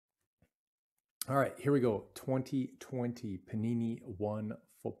All right, here we go. 2020 Panini 1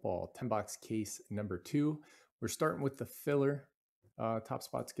 football 10-box case number 2. We're starting with the filler. Top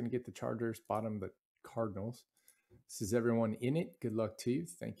spot's going to get the Chargers, bottom the Cardinals. This is everyone in it. Good luck to you.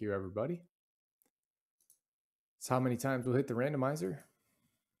 Thank you, everybody. It's how many times we'll hit the randomizer.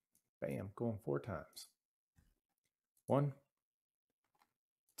 Bam, going 4 times. 1,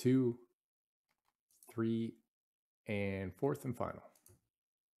 2, 3, and 4th and final.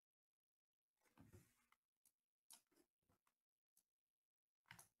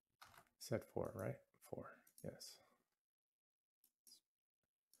 Set 4, right? 4, yes.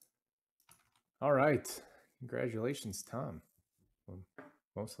 All right. Congratulations, Tom. Well,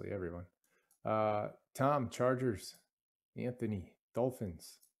 mostly everyone. Tom, Chargers. Anthony,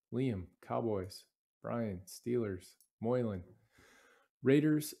 Dolphins. Liam, Cowboys. Brian, Steelers. Moylan,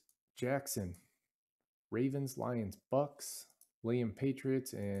 Raiders. Jackson, Ravens, Lions, Bucks. Liam,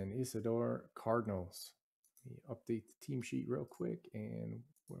 Patriots. And Isidore, Cardinals. Let me update the team sheet real quick and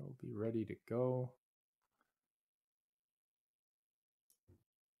we'll be ready to go.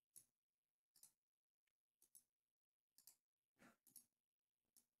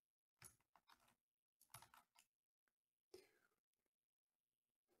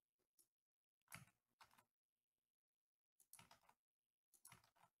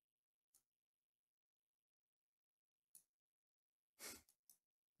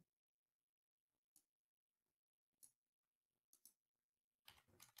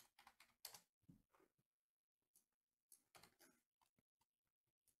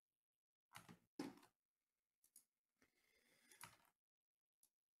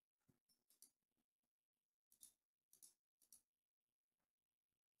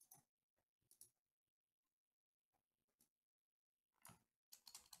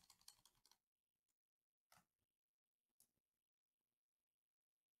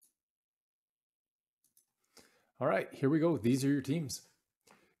 All right, here we go. These are your teams.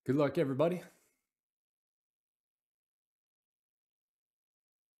 Good luck, everybody.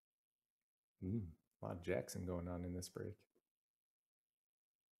 A lot of Jackson going on in this break.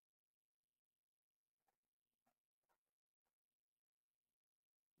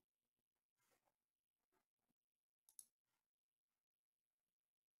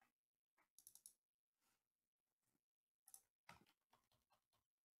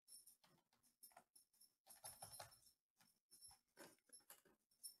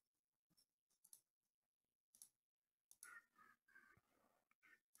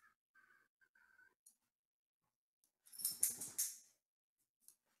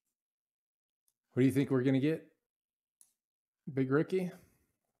 What do you think we're going to get? Big Ricky?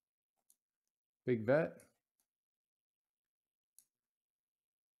 Big Vet?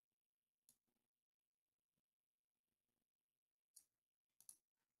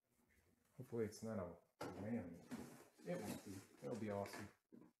 Hopefully it's not a man. It won't be. It'll be awesome.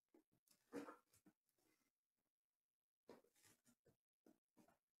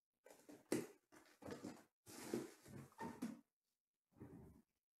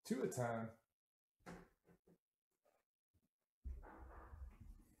 Two at a time.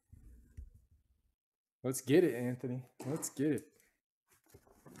 Let's get it, Anthony. Let's get it.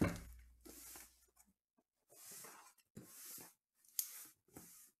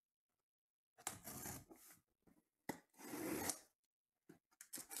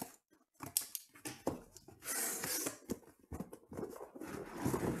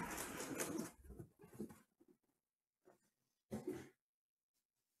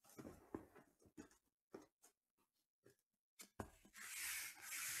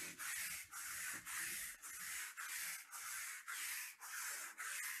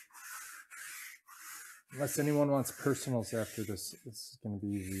 Unless anyone wants personals after this, this is going to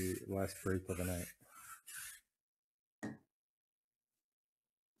be the last break of the night.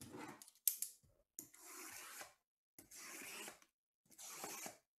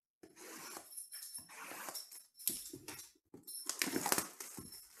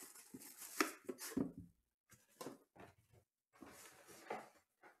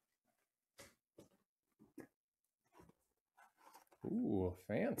 Ooh,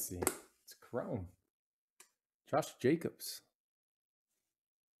 fancy. It's chrome. Josh Jacobs.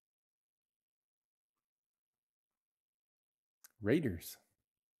 Raiders.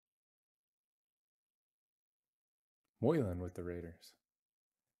 Moylan with the Raiders.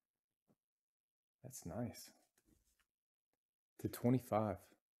 That's nice. To 25.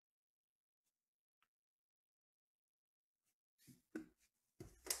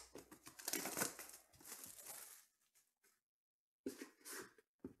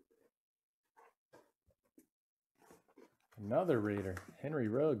 Another Raider. Henry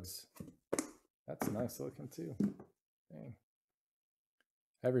Ruggs. That's nice looking too. Dang.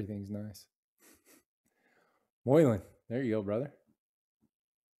 Everything's nice. Moylan, there you go, brother.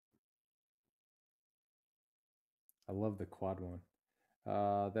 I love the quad one.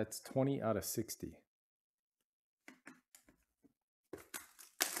 That's 20 out of 60.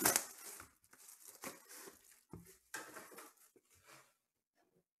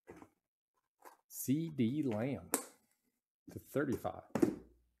 CD Lamb to 35.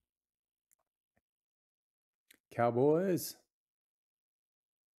 Cowboys.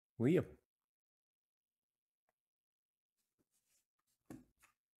 Liam.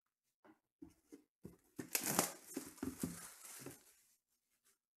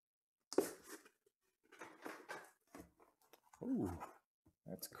 Ooh,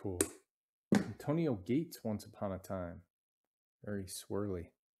 that's cool. Antonio Gates once upon a time. Very swirly.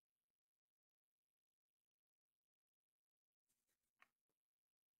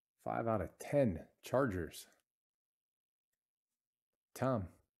 Five out of 10. Chargers. Tom.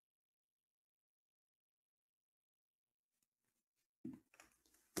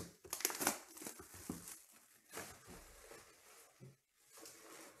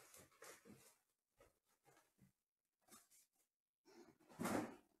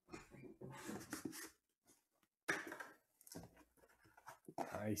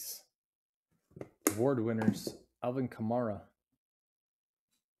 Nice. Award winners, Alvin Kamara.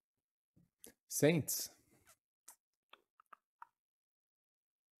 Saints.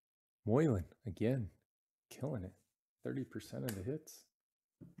 Moylan, again, killing it. 30% of the hits.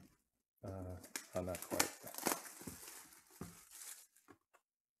 Not quite.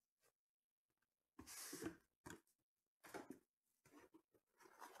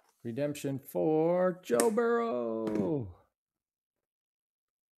 Redemption for Joe Burrow.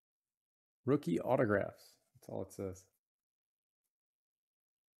 Rookie autographs. That's all it says.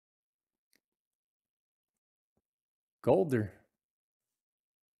 Golder.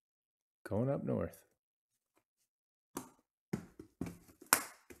 Going up north.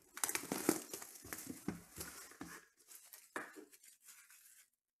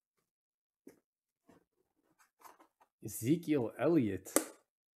 Ezekiel Elliott.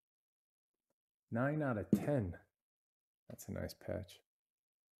 9 out of 10. That's a nice patch.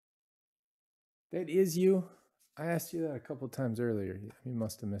 That is you? I asked you that a couple times earlier. You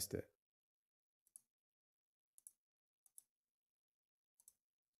must have missed it.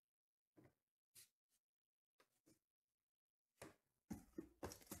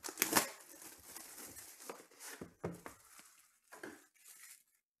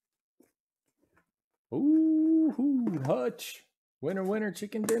 Ooh, Hutch. Winner, winner,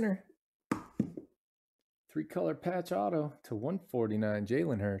 chicken dinner. 3-color patch auto to 149.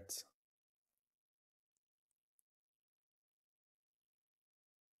 Jalen Hurts.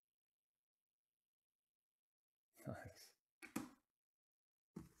 Nice.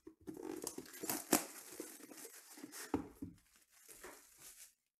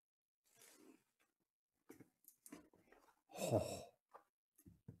 Oh.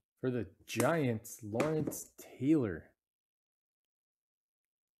 For the Giants, Lawrence Taylor.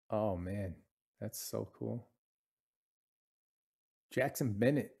 Oh, man. That's so cool. Jackson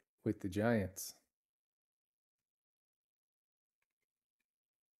Bennett with the Giants.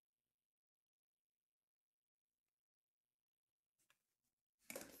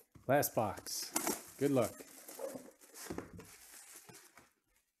 Last box. Good luck.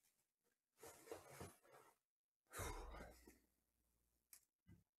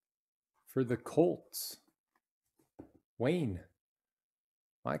 For the Colts, Wayne.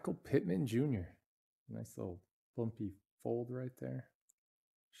 Michael Pittman Jr. Nice little bumpy fold right there.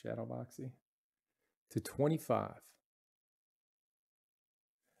 Shadow boxy. To 25.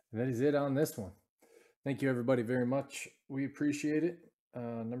 And that is it on this one. Thank you, everybody, very much. We appreciate it.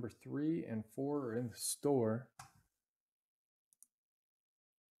 Number 3 and 4 are in the store.